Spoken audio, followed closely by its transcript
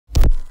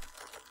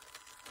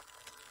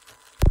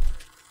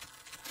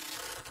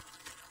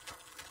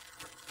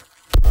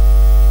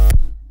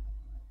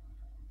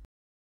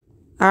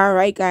All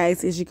right,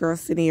 guys, it's your girl,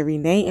 Sydney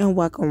Renee, and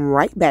welcome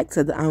right back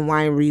to the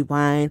Unwind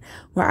Rewind,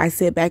 where I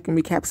sit back and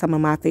recap some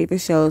of my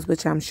favorite shows,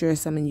 which I'm sure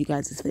some of you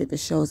guys' favorite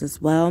shows as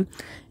well.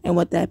 And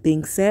with that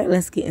being said,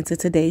 let's get into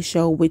today's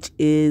show, which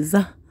is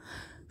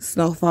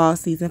Snowfall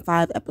Season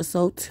 5,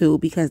 Episode 2,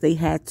 because they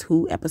had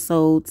 2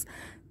 episodes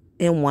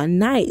in one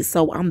night.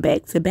 So I'm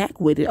back to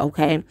back with it,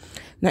 okay?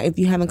 Now, if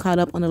you haven't caught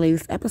up on the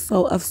latest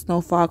episode of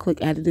Snowfall,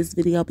 click out of this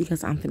video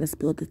because I'm finna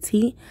spill the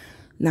tea.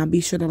 Now,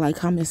 be sure to like,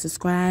 comment,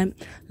 subscribe.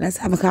 Let's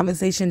have a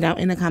conversation down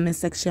in the comment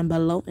section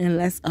below, and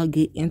let's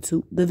get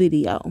into the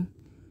video.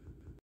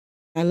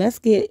 And let's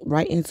get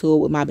right into it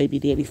with my baby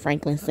daddy,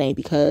 Franklin Saint,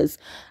 because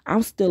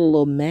I'm still a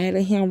little mad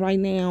at him right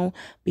now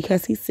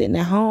because he's sitting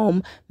at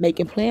home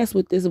making plans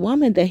with this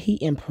woman that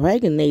he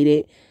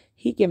impregnated.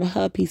 He giving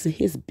her a piece of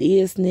his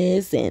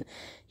business, and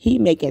he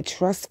making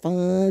trust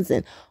funds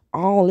and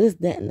all this,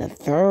 that, and the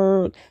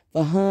third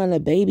for her and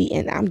the baby.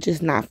 And I'm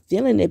just not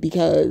feeling it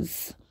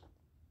because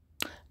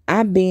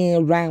I've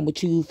been riding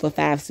with you for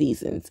 5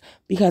 seasons,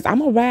 because I'm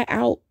going to ride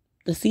out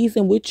the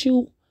season with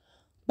you.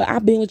 But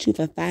I've been with you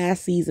for 5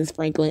 seasons,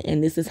 Franklin,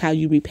 and this is how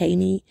you repay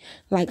me.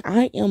 Like,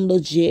 I am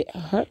legit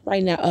hurt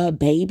right now. A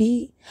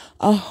baby,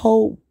 a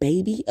whole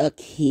baby, a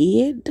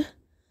kid,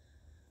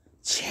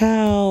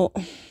 child.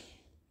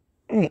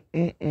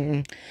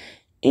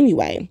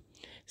 Anyway,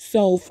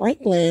 so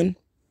Franklin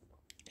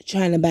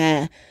trying to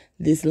buy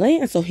this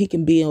land so he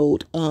can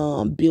build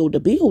a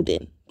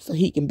building. So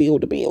he can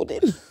build a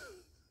building.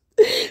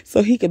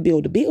 So he can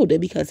build a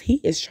building because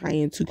he is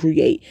trying to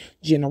create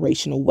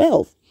generational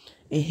wealth.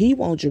 And he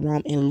wants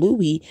Jerome and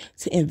Louie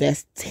to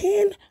invest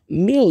 $10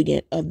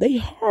 million of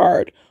their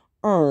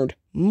hard-earned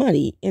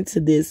money into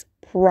this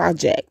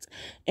project.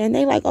 And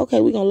they like, okay,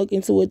 we're going to look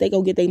into it. They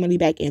going to get their money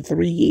back in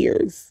 3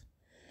 years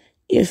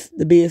if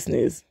the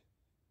business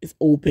is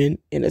open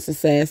and a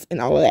success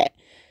and all of that.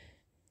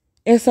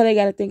 And so they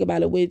got to think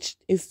about it, which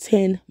is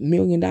 $10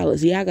 million.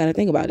 Yeah, I got to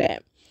think about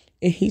that.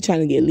 And he trying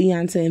to get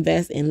Leon to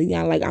invest. And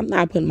Leon like, I'm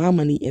not putting my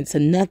money into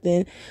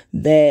nothing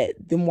that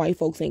them white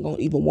folks ain't going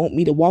to even want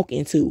me to walk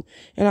into.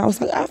 And I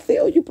was like, I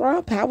feel you,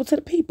 bro. Power to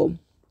the people.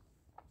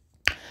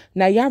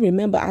 Now, y'all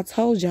remember I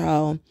told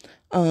y'all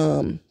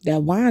that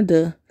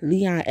Wanda,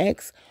 Leon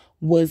ex,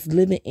 was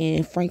living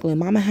in Franklin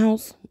mama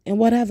house and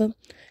whatever,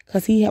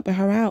 because he helping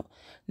her out.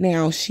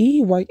 Now,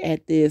 she worked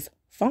at this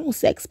phone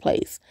sex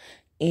place.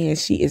 And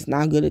she is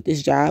not good at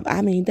this job.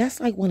 I mean,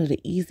 that's like one of the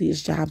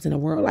easiest jobs in the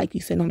world. Like,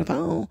 you sitting on the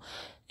phone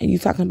and you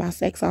talking about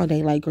sex all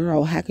day. Like,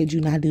 girl, how could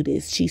you not do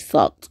this? She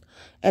sucked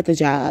at the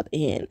job.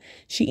 And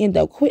she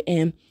ended up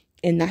quitting.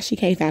 And now she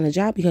can't find a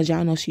job because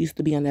y'all know she used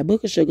to be on that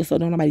Book of Sugar. So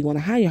don't nobody want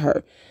to hire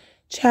her.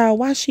 Child,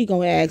 why she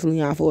going to ask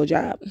Leon for a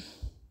job?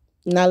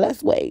 Now,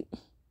 let's wait.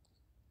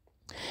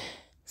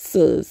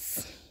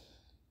 Sis,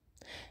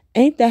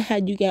 ain't that how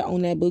you got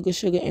on that Book of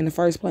Sugar in the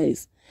first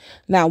place?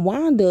 Now,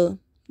 Wanda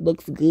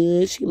looks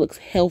good. She looks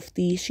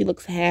healthy. She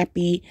looks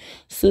happy.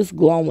 Sis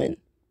glowing.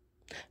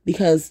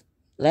 Because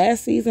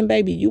last season,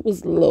 baby, you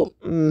was a little,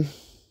 girl,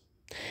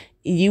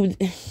 you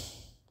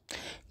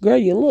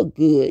look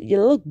good. You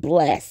look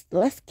blessed.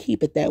 Let's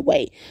keep it that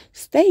way.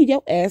 Stay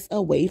your ass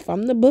away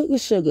from the Book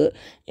of Sugar.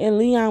 And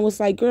Leon was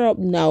like, girl,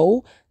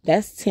 no,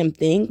 that's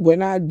tempting. We're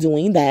not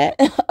doing that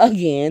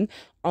again.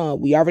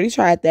 We already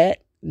tried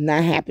that.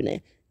 Not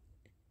happening.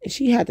 And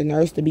she had the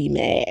nerves to be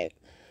mad.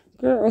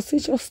 Girl,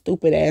 sit your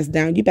stupid ass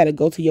down. You better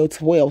go to your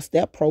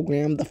 12-step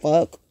program. The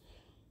fuck?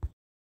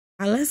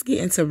 Now, let's get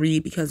into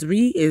Reed, because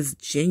Reed is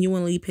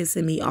genuinely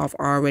pissing me off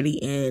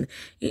already, and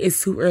it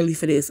is too early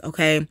for this,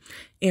 okay?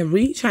 And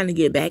Reed trying to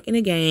get back in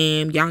the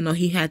game. Y'all know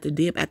he had to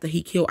dip after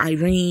he killed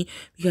Irene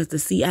because the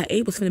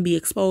CIA was going to be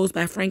exposed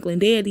by Franklin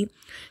Daddy.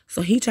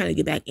 So he trying to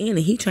get back in,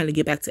 and he trying to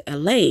get back to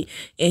L.A.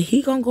 And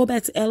he going to go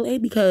back to L.A.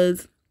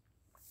 because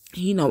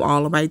he know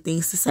all the right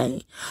things to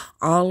say,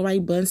 all the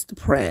right buttons to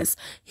press.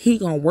 He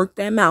gonna work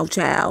that mouth,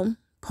 child.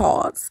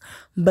 Pause.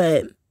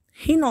 But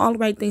he know all the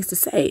right things to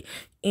say.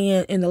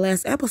 And in the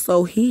last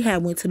episode, he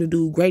had went to the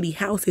dude Grady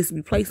house, his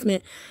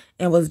replacement,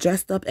 and was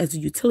dressed up as a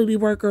utility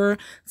worker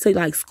to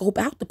like scope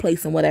out the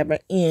place and whatever.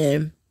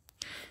 And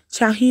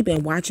child, he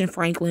been watching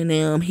Franklin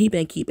them. He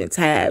been keeping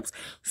tabs.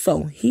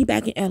 So he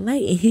back in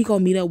L.A. and he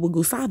gonna meet up with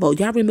Gustavo.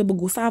 Y'all remember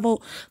Gustavo,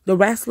 the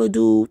wrestler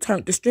dude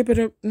turned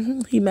distributor?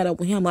 He met up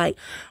with him like,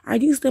 are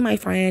you still my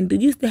friend? Do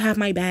you still have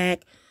my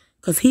back?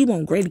 Because he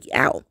want Grady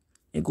out.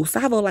 And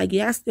Gustavo like,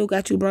 yeah, I still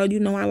got you, bro.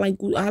 You know I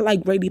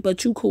like Grady,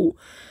 but you cool.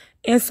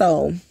 And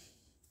so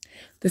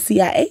the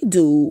CIA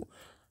dude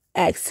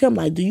asked him,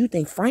 like, do you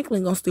think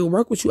Franklin gonna still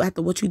work with you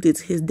after what you did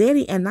to his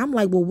daddy? And I'm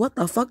like, well, what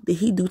the fuck did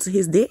he do to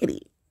his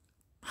daddy?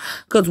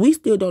 Because we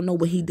still don't know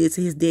what he did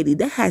to his daddy.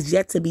 That has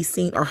yet to be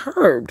seen or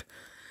heard.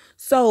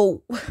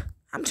 So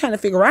I'm trying to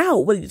figure out,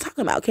 what are you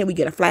talking about? Can we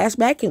get a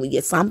flashback? Can we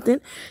get something?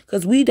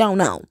 Because we don't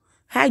know.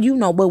 How you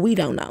know, but we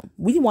don't know.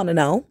 We want to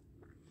know.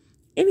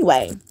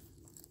 Anyway.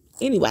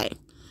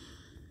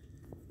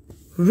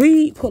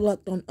 Reed pulled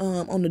up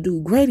on the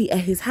dude Grady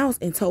at his house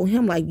and told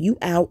him, like, you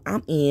out,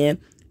 I'm in.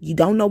 You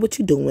don't know what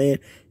you're doing.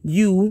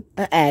 You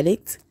an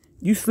addict.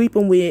 You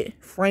sleeping with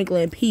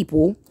Franklin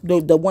people,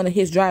 the one of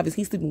his drivers.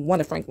 He's sleeping with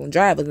one of Franklin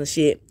drivers and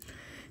shit.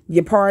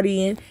 You're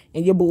partying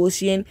and you're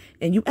bullshitting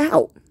and you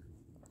out.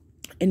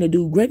 And the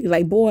dude Grady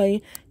like,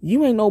 boy,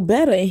 you ain't no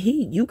better. And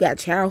you got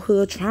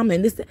childhood trauma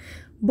and this.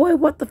 Boy,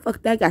 what the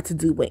fuck that got to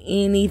do with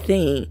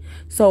anything?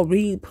 So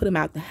Reed put him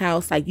out the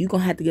house. Like, you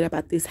gonna have to get up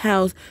out this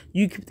house.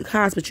 You keep the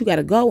cars, but you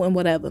gotta go and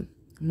whatever.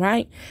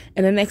 Right?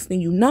 And the next thing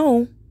you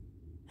know,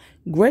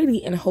 Grady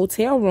in a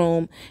hotel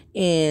room,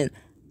 and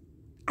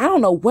I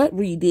don't know what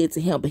Reed did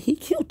to him, but he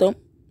killed him.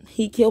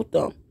 He killed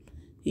him.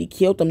 He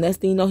killed him. Next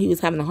thing you know, he was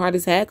having a heart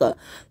attack, a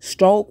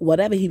stroke,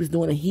 whatever he was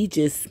doing, and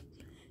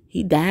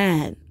he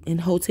died in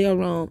the hotel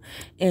room.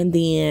 And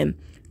then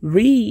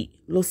Reed,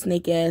 little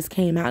snake ass,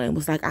 came out and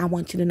was like, I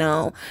want you to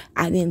know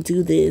I didn't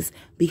do this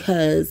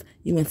because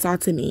you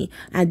insulted me.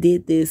 I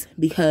did this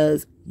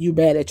because you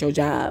bad at your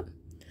job.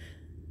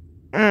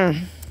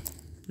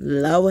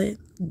 Lord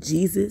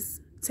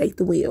Jesus, take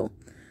the wheel.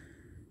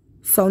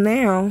 So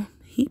now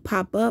he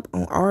pop up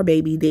on our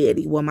baby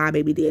daddy. Well, my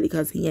baby daddy,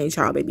 because he ain't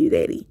y'all baby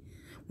daddy.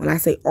 When I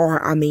say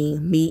our, I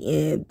mean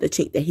me and the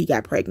chick that he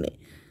got pregnant.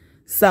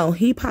 So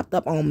he popped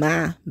up on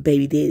my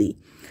baby daddy.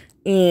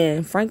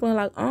 And Franklin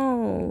like,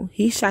 oh,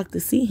 he's shocked to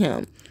see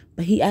him.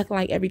 But he acting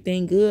like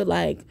everything good.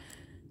 Like,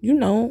 you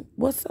know,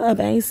 what's up?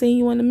 I ain't seen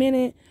you in a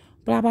minute.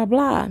 Blah, blah,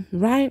 blah.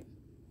 Right?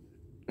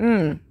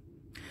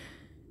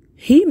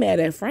 He mad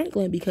at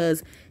Franklin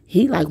because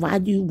he like, why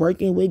you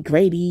working with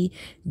Grady?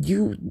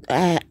 You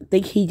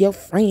think he your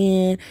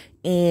friend.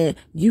 And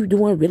you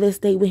doing real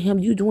estate with him.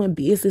 You doing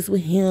business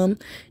with him.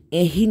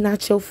 And he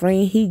not your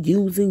friend. He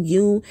using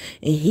you.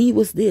 And he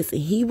was this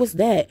and he was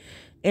that.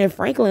 And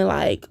Franklin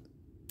like,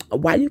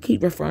 why you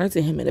keep referring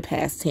to him in the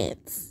past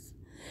tense?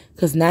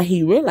 Because now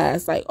he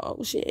realized, like,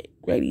 oh, shit,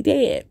 Grady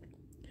dead.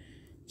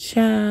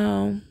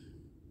 Child.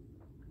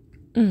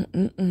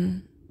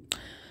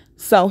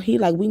 So he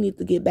like, we need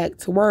to get back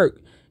to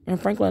work.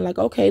 And Franklin like,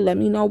 okay, let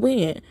me know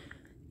when.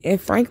 And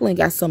Franklin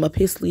got some up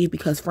his sleeve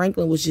because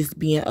Franklin was just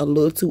being a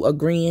little too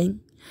agreeing.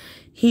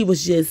 He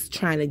was just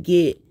trying to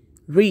get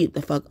Reed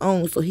the fuck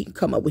on so he can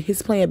come up with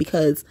his plan.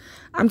 Because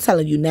I'm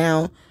telling you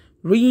now,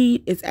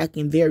 Reed is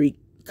acting very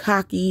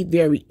cocky,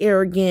 very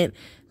arrogant.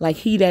 Like,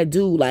 he that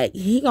dude, like,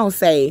 he gonna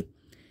say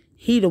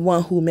he the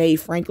one who made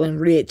Franklin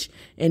rich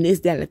and this,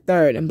 that, and the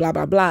third and blah,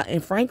 blah, blah.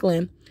 And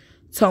Franklin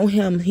told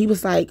him, he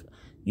was like,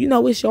 you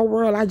know, it's your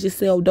world. I just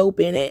sell dope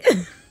in it.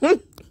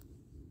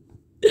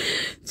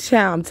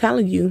 Child, I'm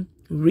telling you,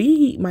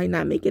 Reed might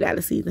not make it out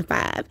of season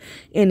 5.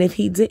 And if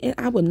he didn't,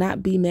 I would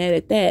not be mad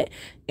at that.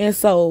 And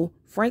so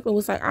Franklin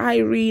was like, all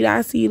right, Reed,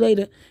 I'll see you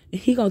later. And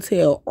he gonna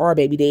tell our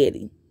baby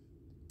daddy,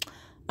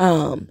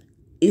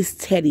 it's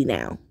Teddy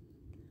now.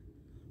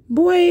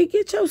 Boy,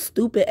 get your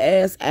stupid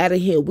ass out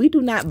of here. We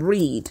do not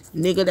breed,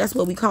 nigga. That's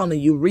what we calling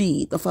you,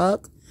 Reed. The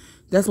fuck?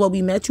 That's what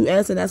we met you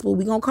as, and that's what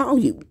we gonna call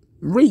you,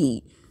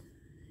 Reed.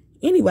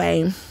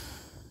 Anyway,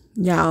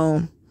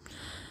 y'all,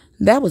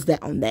 that was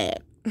that on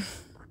that.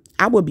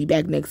 I will be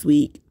back next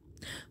week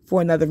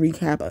for another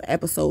recap of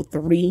episode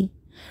 3.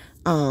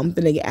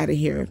 Finna get out of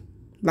here.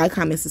 Like,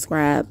 comment,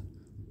 subscribe.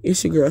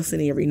 It's your girl,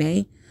 Cindy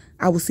Renee.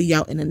 I will see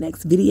y'all in the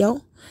next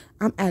video.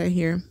 I'm out of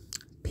here.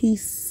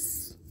 Peace.